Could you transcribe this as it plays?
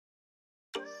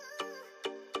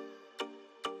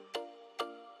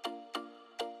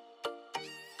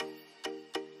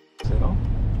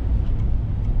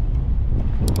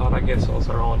lot of guest house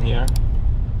around here.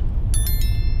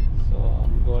 So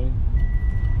I'm going.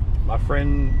 My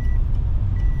friend,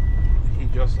 he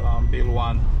just built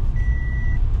one.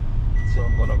 So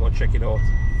I'm gonna go check it out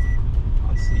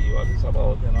and see what it's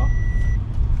about, you know.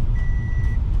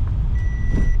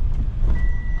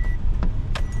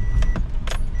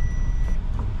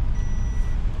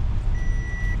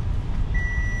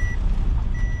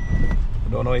 I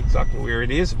don't know exactly where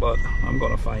it is, but I'm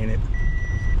gonna find it.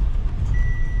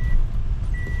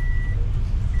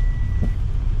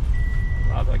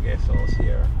 A lot of guest house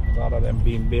here, a lot of them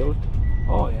being built.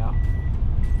 Oh yeah.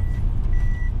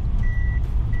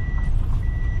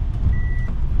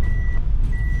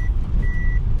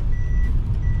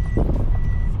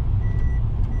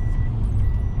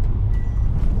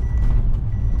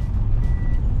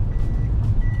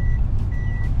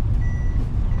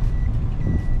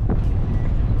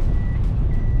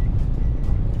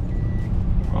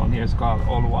 It's called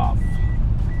Old Wharf.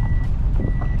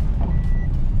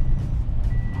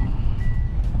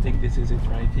 I think this is it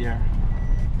right here.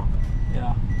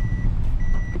 Yeah.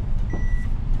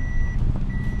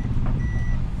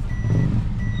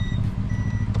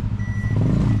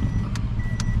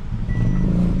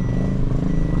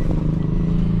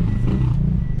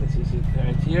 This is it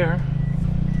right here.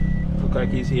 Look like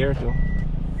he's here too.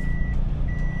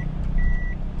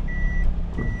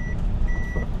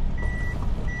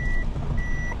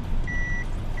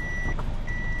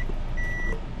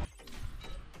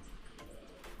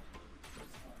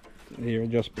 Here,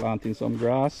 just planting some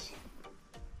grass.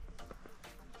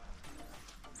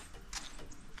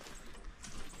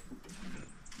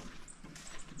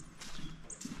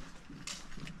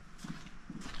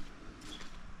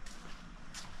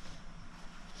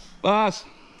 Boss!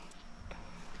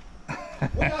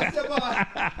 What's up, boss?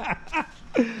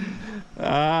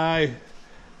 Aye.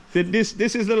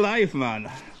 This is the life, man.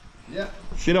 Yeah.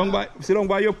 Sit down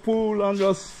by your pool and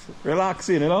just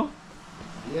relaxing, you know?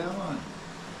 Yeah, man.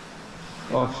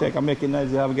 Oh, shake and make it nice.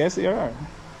 You have guests here? Or?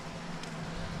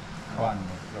 One,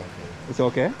 okay. It's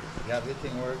okay? Yeah,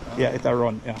 everything works. Yeah, it's a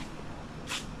run, yeah.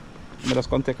 I'm just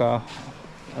gonna take a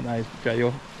nice picture of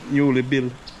your newly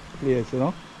built place, you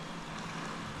know?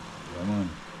 Yeah, man.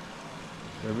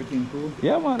 Everything cool?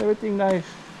 Yeah, man, everything nice.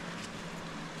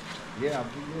 Yeah,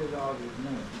 we did all this,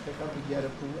 man. You take up the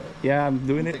pool. Yeah, I'm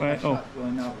doing it right now.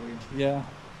 Going that way. Yeah.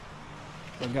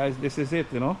 So, guys, this is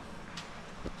it, you know?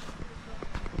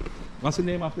 What's the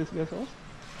name of this guest house?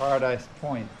 Paradise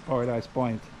Point. Paradise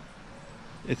Point.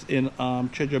 It's in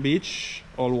Treasure Beach,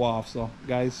 Old Wharf. So,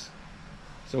 guys,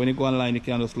 so when you go online, you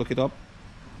can just look it up.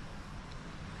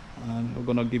 And we're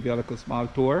gonna give you a little small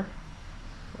tour.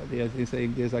 But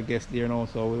there's a guest there now,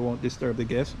 so we won't disturb the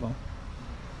guest. But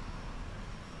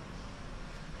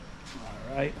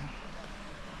all right.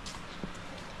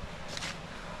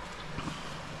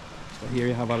 So here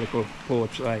you have a little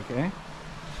porch, like,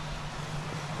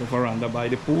 the veranda by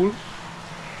the pool.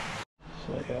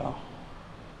 So yeah,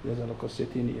 there's a little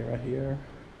sitting area here,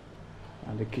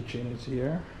 and the kitchen is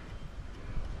here.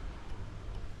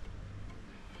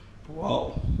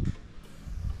 Wow,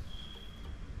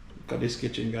 look at this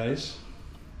kitchen, guys.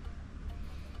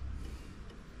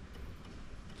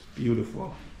 It's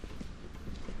beautiful.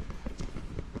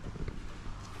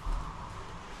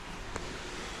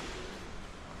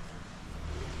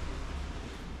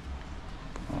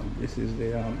 This is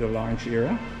the lounge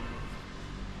area.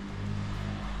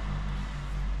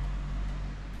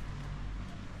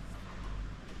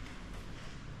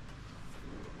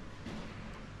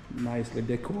 Nicely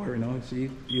decor, you know, see,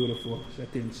 beautiful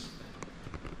settings.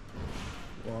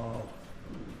 Wow.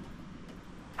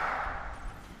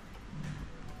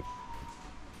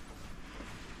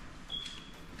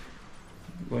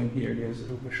 Going here,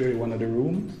 I'll show you one of the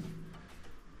rooms.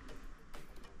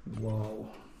 Wow.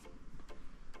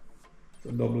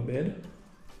 It's a double bed.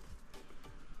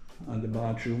 And the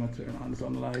bathroom, I turn on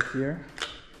some light here.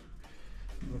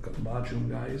 Look at the bathroom,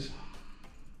 guys.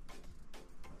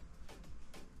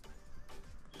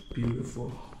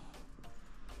 Beautiful.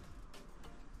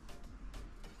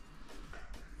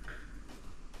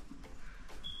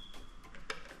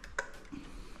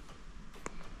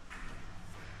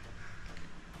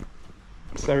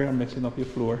 Sorry, I'm messing up your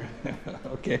floor.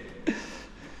 Okay.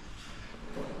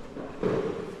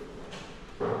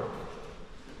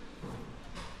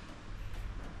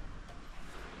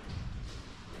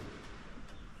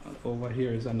 Over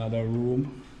here is another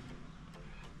room.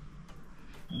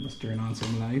 Let's turn on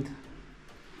some light.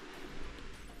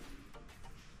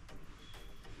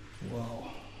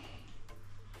 Wow.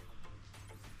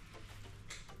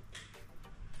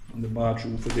 And the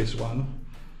bathroom for this one.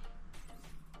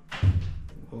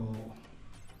 Oh.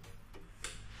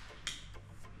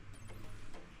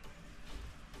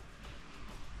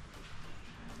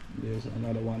 There's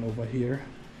another one over here.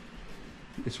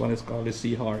 This one is called the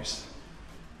Seahorse.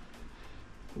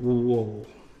 Whoa.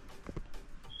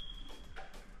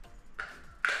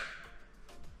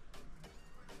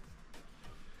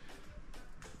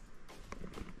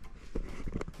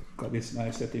 Got this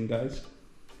nice setting, guys.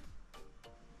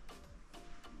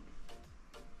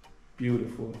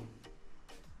 Beautiful.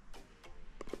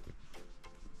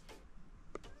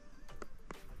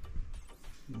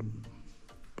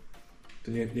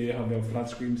 They have their flat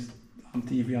screen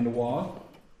TV on the wall,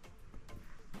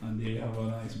 and they have a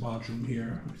nice bathroom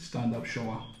here, stand-up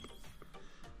shower.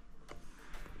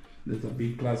 There's a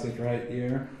big closet right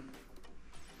here.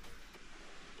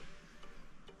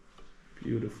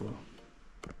 Beautiful.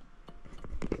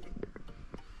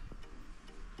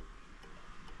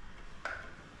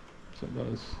 So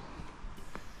those.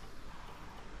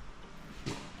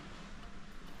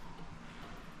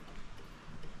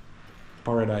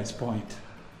 Paradise Point.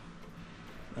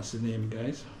 That's the name,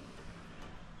 guys.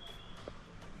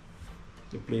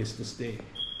 The place to stay.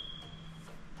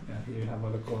 Yeah, here you have a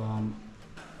little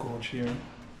coach here.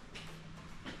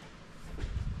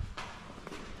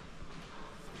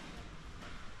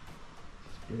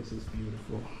 This place is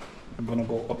beautiful. I'm gonna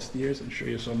go upstairs and show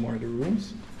you some more of the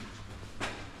rooms.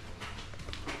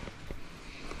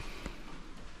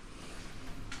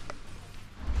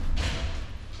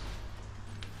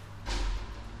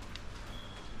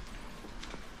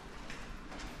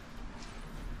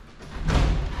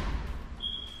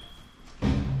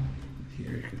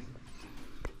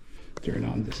 Turn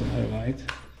on this highlight.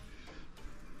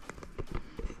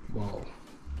 Wow,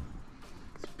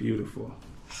 it's beautiful.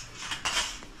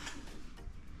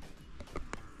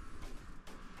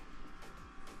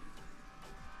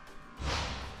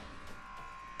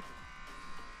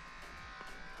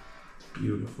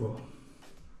 Beautiful.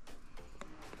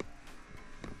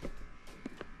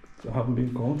 So I haven't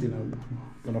been counting. I'm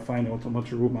gonna find out how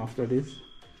much room after this.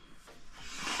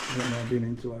 I've been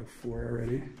into like 4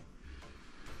 already.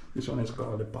 This one is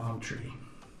called the palm tree.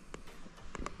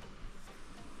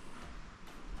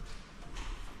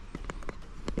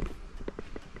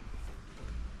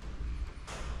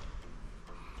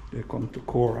 They come to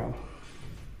coral.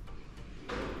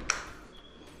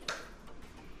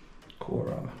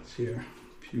 Coral, it's here,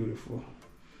 beautiful.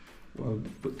 Well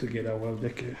put together, well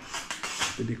decorated.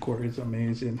 The decor is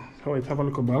amazing. Oh, it have a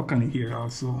little balcony here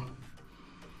also.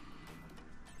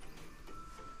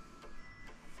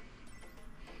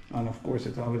 And of course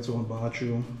it has its own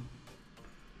bathroom.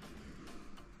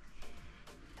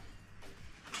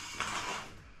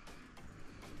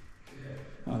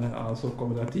 And it also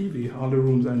comes with a TV. All the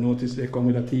rooms I noticed they come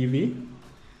with a TV.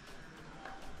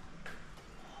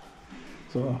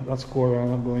 So that's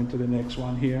coral. I'm going to the next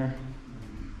one here.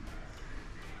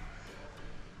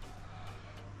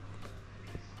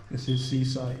 This is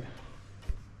seaside.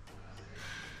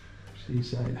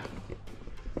 Seaside.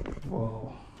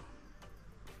 Wow.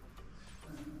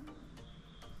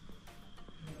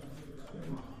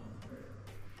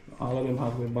 All of them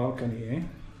have a balcony, eh?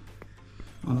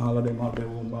 And all of them have their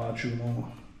own bathroom.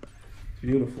 Oh, it's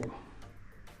beautiful.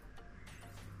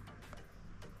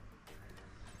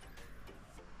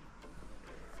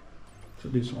 So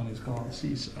this one is called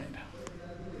Seaside.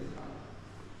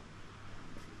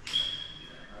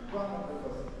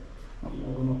 I'm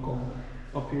gonna call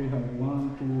up here. You have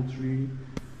 1, 2, 3,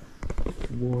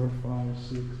 4, 5,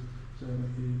 6,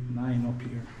 7, 8, 9 up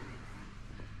here.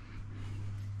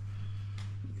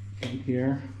 In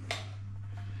here.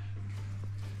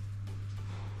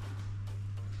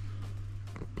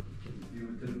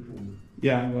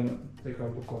 Yeah, I'm gonna take a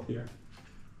look up here.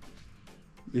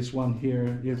 This one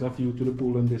here, there's a view to the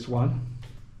pool in this one.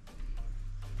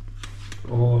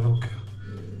 Oh, look.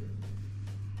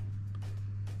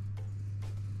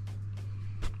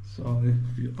 So if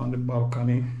you're on the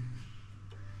balcony.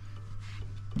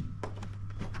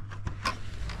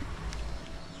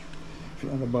 If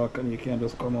you're on the balcony, you can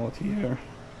just come out here.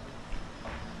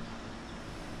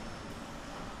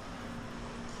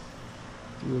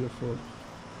 Beautiful.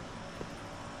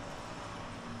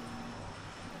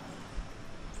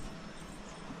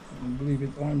 Believe it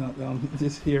or not,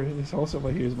 this house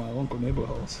over here is my uncle neighbor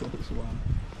house. So this one,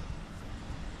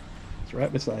 it's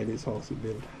right beside his house he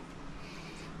built.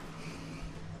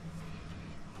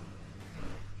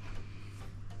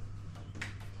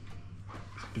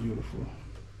 It's beautiful.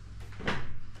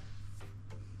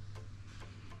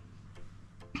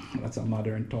 That's a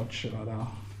modern touch.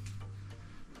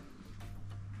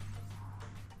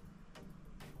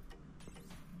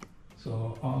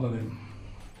 So all of them.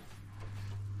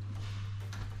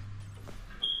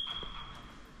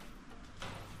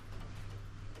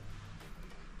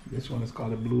 This one is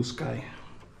called a blue sky.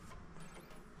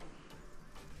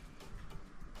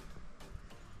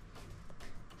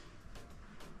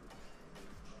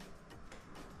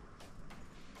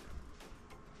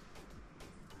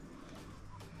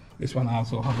 This one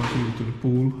also has a view to the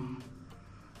pool,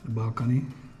 the balcony.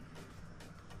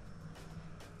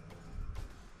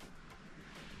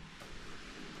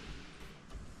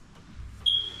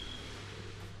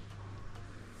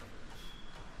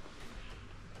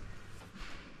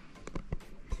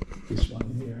 This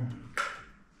one here.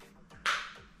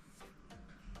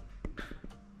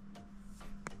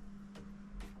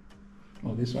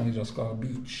 Oh, this one is just called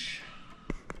beach.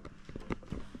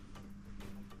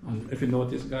 And if you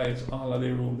notice, guys, all of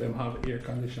the room them have air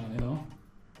conditioning, you know.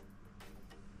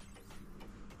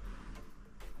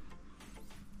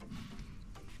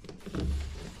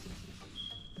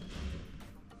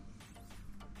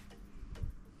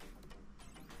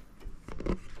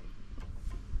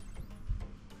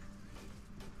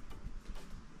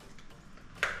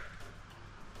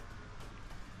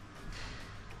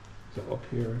 So up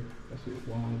here, let's see,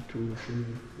 1, 2, 3,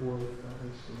 4, 5,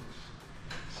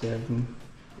 6, 7,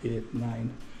 8,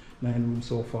 9. 9 rooms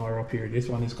so far up here. This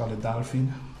one is called a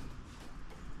dolphin.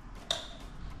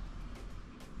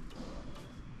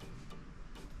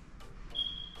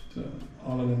 So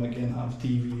all of them again have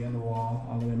TV on the wall.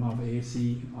 All of them have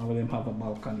AC. All of them have a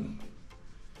balcony.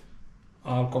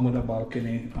 All come with a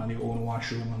balcony and their own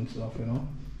washroom and stuff, you know.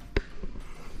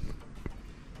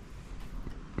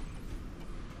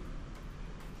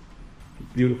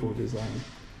 Beautiful design.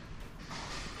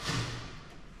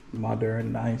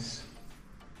 Modern, nice.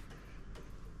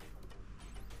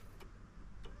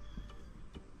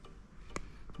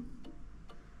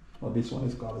 Well, this one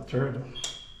is called a turtle.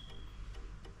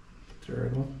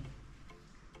 Turtle.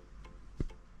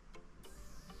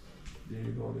 There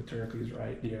you go, the turtle is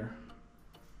right there.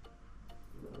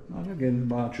 And again, the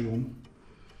bathroom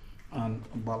and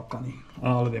a balcony.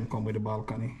 All of them come with a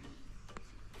balcony.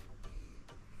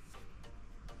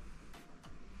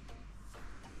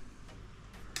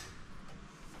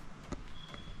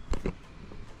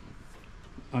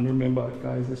 And remember,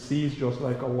 guys, the sea is just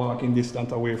like a walking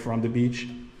distance away from the beach.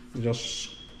 It's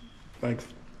just like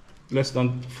less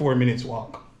than 4 minutes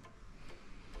walk.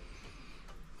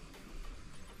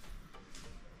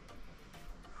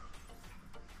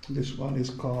 This one is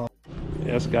called...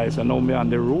 Yes, guys, I know me on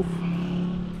the roof,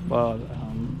 but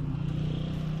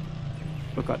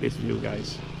look at this view,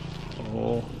 guys.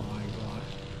 Oh my God.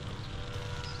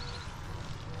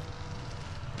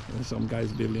 There's some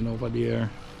guys building over there.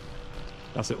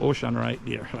 That's the ocean right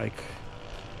there. Like,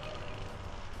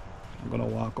 I'm gonna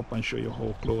walk up and show you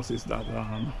how close is that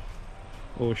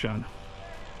ocean.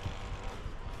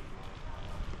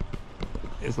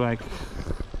 It's like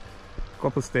a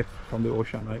couple steps from the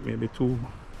ocean, like maybe two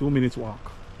minutes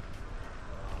walk.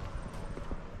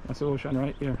 That's the ocean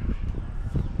right there.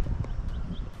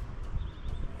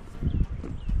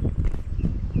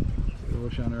 That's the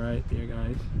ocean right there,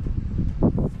 guys.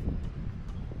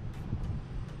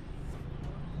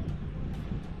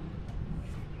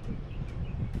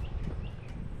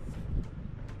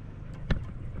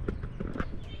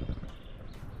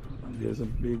 There's a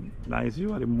big nice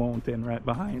view of the mountain right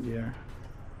behind there.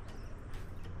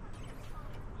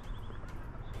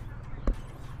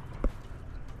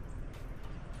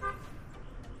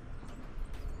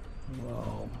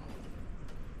 Wow,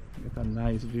 get a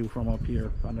nice view from up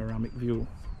here, panoramic view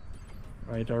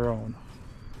right around.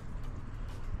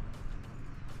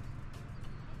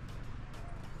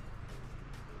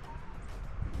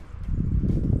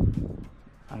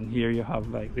 And here you have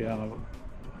like the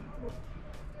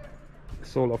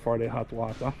solar for the hot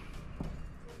water.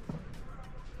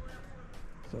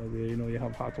 So there, you know, you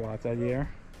have hot water there,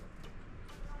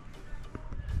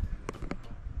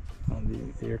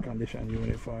 and the air conditioning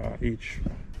unit for each.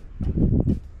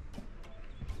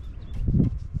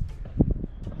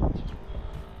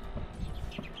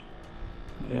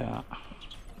 Yeah,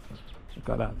 look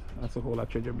at that. That's a whole lot of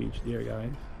Treasure Beach there,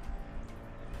 guys.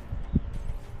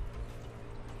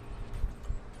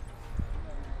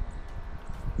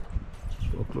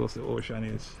 How close the ocean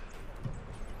is.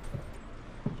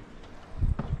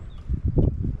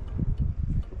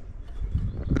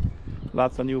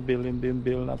 Lots of new building being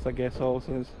built, lots of guest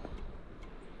houses.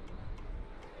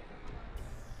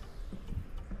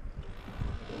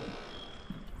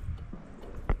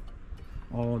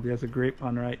 Oh, there's a grape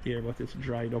pond right here, but it's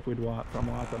dried up with water from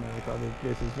water now because the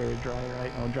place is very dry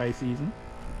right now, dry season.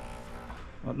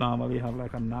 But normally you have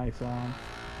like a nice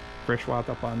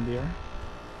freshwater pond there.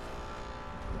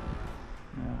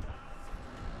 Yeah.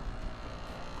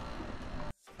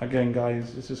 Again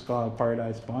guys, this is called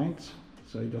Paradise Point,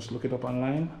 so you just look it up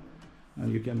online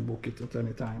and you can book it at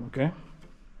any time. Okay,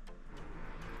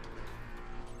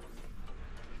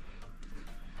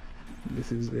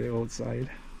 this is the outside.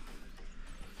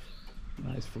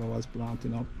 Nice flowers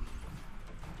planting up.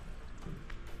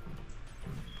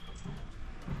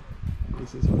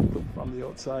 This is how it looks from the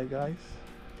outside, guys.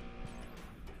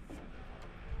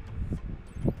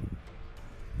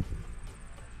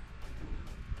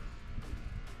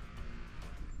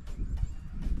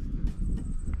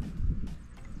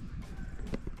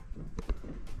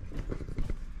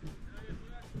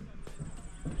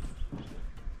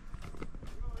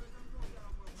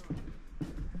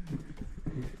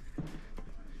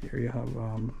 Here you have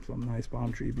some nice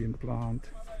palm tree being planted.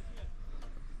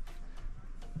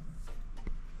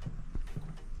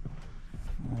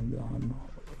 And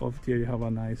over here you have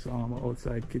a nice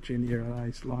outside kitchen area,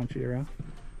 nice launch area,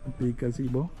 a big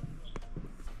gazebo.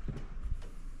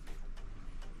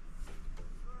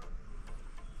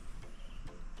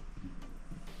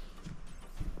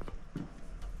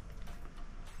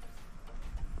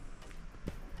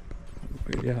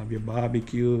 You have your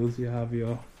barbecues, you have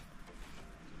your,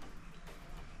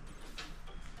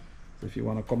 so if you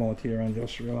want to come out here and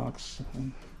just relax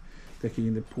and take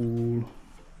in the pool,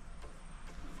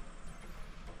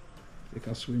 take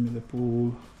a swim in the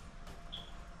pool.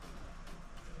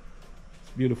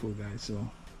 It's beautiful, guys. So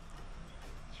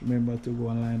just remember to go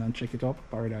online and check it out.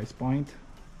 Paradise Point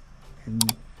in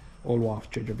Old Wharf,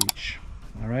 Treasure Beach.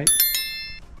 All right.